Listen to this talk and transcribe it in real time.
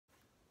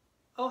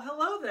Oh,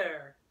 hello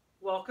there.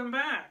 Welcome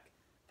back.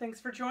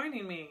 Thanks for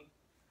joining me.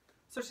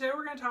 So today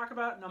we're going to talk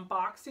about an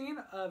unboxing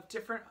of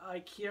different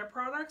IKEA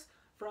products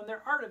from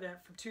their art event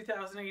from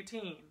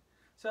 2018.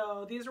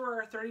 So these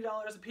were $30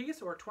 a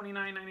piece or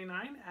 $29.99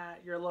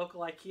 at your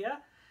local IKEA.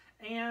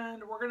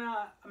 And I'm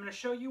going to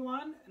show you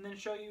one and then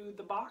show you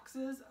the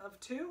boxes of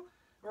two.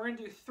 We're going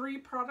to do 3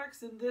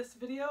 products in this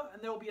video,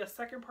 and there will be a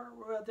second part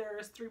where there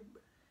is 3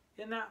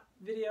 in that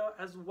video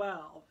as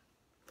well.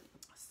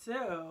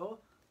 So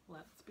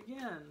let's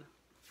begin.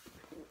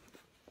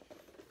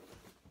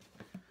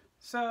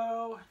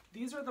 So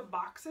these are the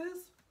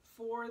boxes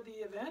for the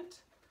event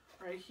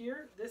right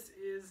here. This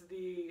is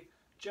the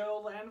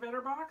Joe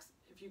Landvetter box.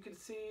 If you can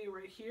see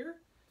right here,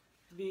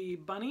 the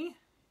bunny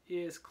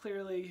is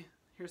clearly,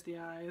 here's the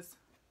eyes,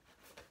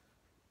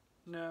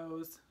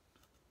 nose,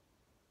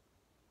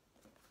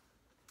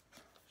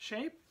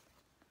 shape.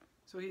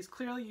 So he's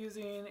clearly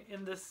using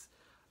in this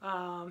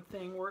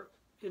thing, where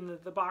in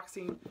the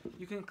boxing,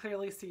 you can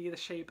clearly see the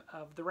shape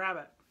of the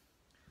rabbit.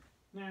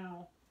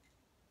 Now,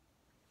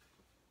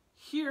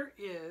 here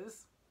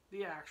is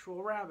the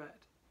actual rabbit.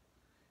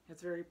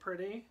 It's very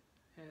pretty.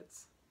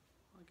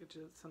 I'll get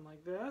you some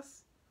like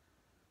this.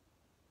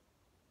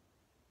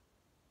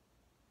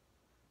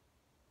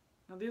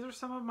 Now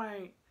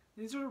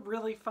these are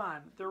really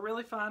fun. They're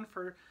really fun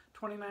for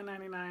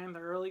 $29.99.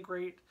 They're really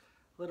great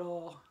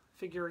little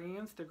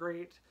figurines. They're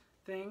great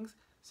things.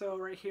 So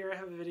right here I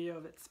have a video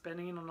of it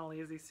spinning on a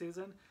Lazy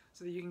Susan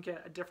so that you can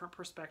get a different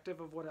perspective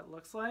of what it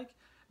looks like.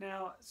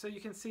 Now, so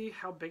you can see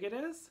how big it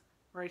is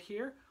right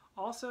here.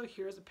 Also,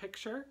 here's a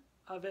picture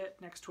of it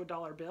next to a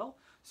dollar bill.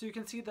 So you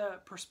can see the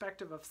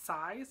perspective of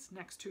size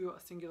next to a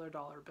singular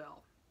dollar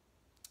bill.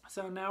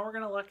 So now we're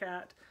going to look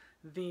at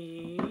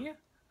the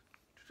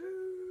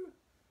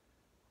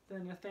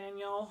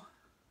Nathaniel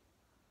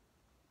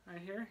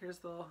right here. Here's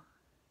the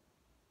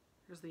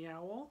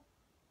owl.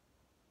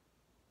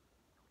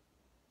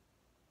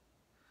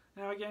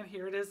 Now again,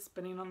 here it is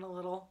spinning on a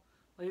little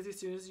Lazy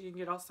Susan. You can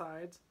get all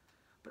sides.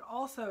 But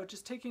also,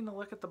 just taking a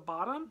look at the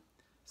bottom,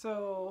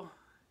 so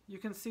you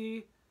can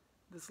see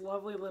this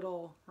lovely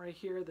little, right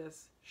here,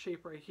 this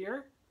shape right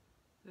here.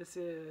 This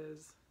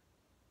is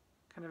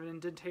kind of an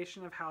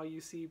indentation of how you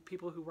see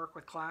people who work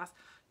with glass.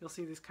 You'll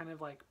see these kind of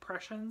like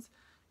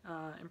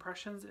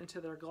impressions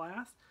into their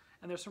glass.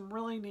 And there's some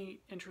really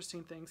neat,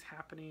 interesting things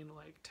happening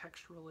like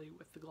texturally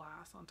with the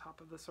glass on top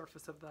of the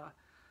surface of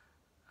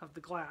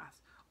the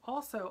glass.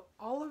 Also,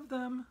 all of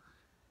them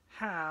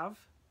have,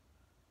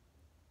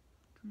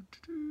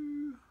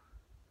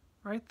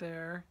 right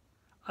there,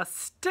 a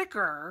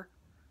sticker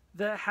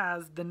that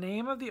has the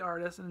name of the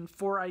artist and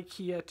for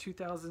IKEA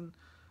 2000,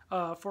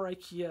 for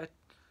IKEA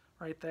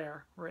right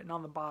there, written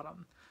on the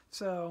bottom.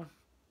 So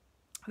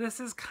this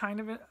is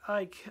kind of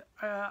like,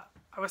 I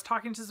was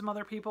talking to some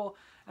other people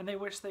and they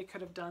wish they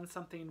could have done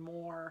something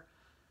more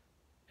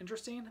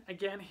interesting.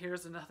 Again,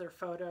 here's another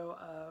photo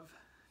of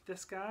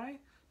this guy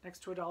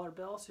next to a dollar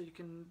bill so you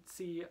can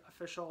see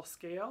official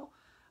scale.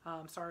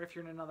 Sorry if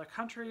you're in another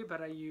country,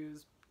 but I'm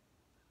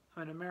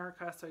in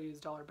America, so I use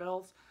dollar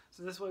bills.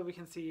 So this way we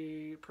can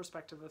see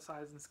perspective of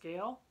size and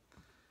scale.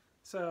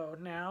 So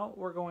now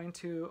we're going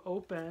to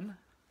open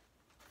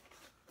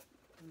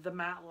the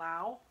Matt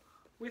Lau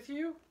with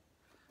you.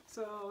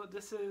 So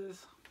this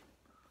is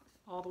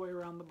all the way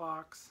around the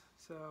box.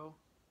 So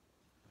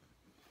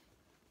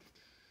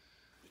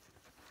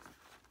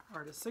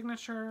artist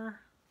signature.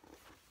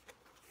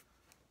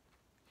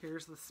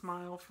 Here's the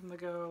smile from the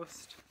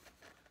ghost.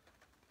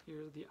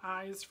 Here's the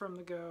eyes from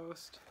the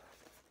ghost.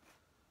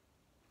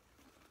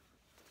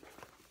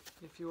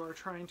 If you are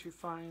trying to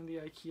find the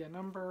IKEA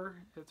number,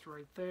 it's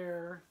right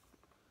there.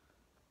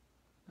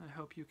 I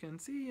hope you can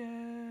see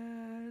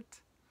it.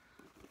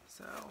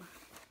 So,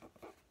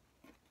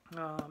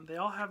 they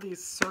all have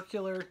these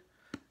circular,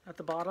 at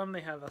the bottom they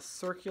have a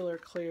circular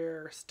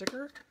clear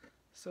sticker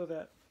so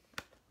that,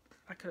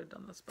 I could have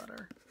done this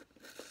better.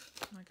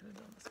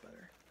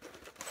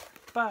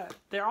 But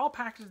they're all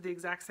packaged the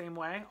exact same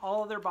way.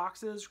 All of their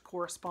boxes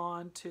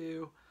correspond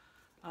to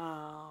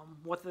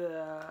what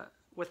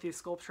the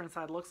sculpture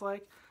inside looks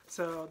like.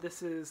 So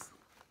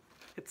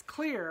it's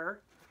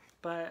clear,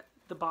 but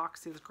the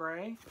box is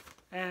gray.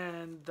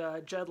 And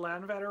the Jed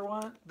Landvetter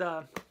one,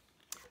 the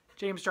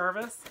James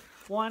Jarvis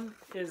one,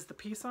 is the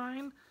peace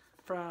sign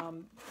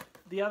from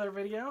the other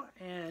video,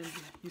 and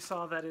you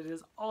saw that it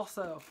is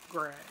also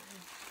gray.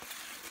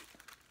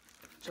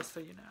 Just so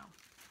you know.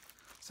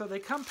 So they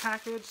come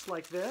packaged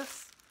like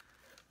this.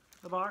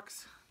 The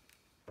box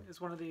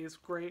is one of these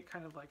great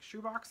kind of like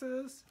shoe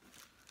boxes.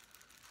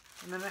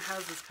 And then it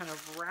has this kind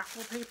of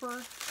raffle paper.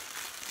 And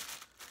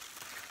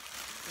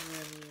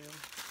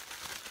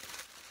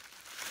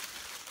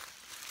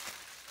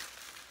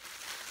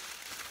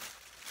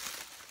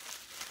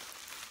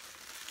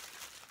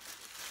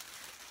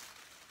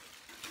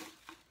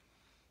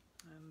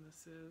then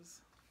this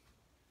is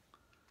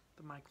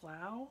the Mike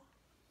Lau.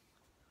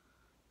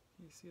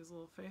 You see his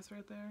little face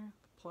right there,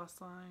 the plus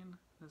sign,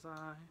 his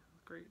eye,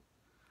 great.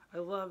 I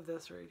love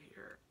this right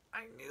here.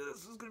 I knew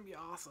this was gonna be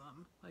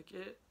awesome. Like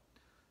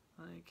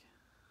Like,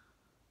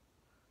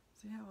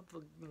 see how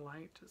the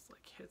light just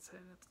like hits it?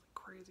 It's like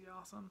crazy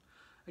awesome.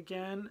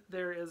 Again,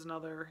 there is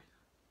another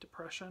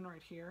depression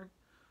right here,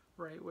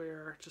 right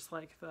where just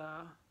like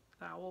the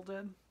owl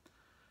did.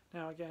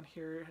 Now again,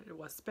 here it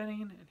was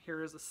spinning, and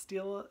here is a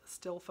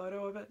still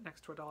photo of it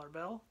next to a dollar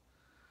bill.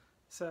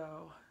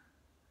 So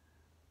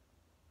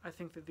I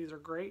think that these are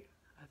great.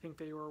 I think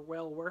they were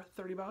well worth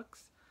 30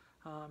 bucks.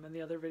 In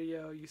the other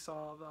video, you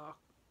saw the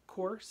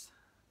course,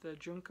 the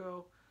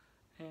Junko,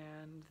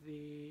 and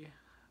the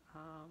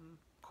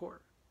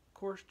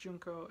course,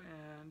 Junko,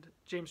 and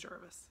James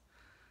Jarvis.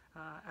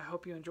 I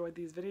hope you enjoyed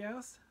these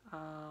videos.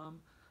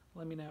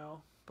 Let me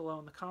know below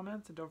in the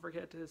comments, and don't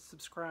forget to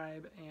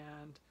subscribe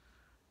and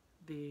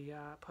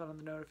put on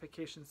the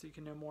notifications so you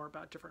can know more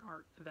about different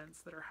art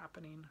events that are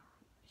happening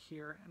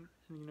here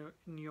in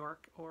New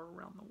York or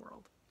around the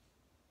world.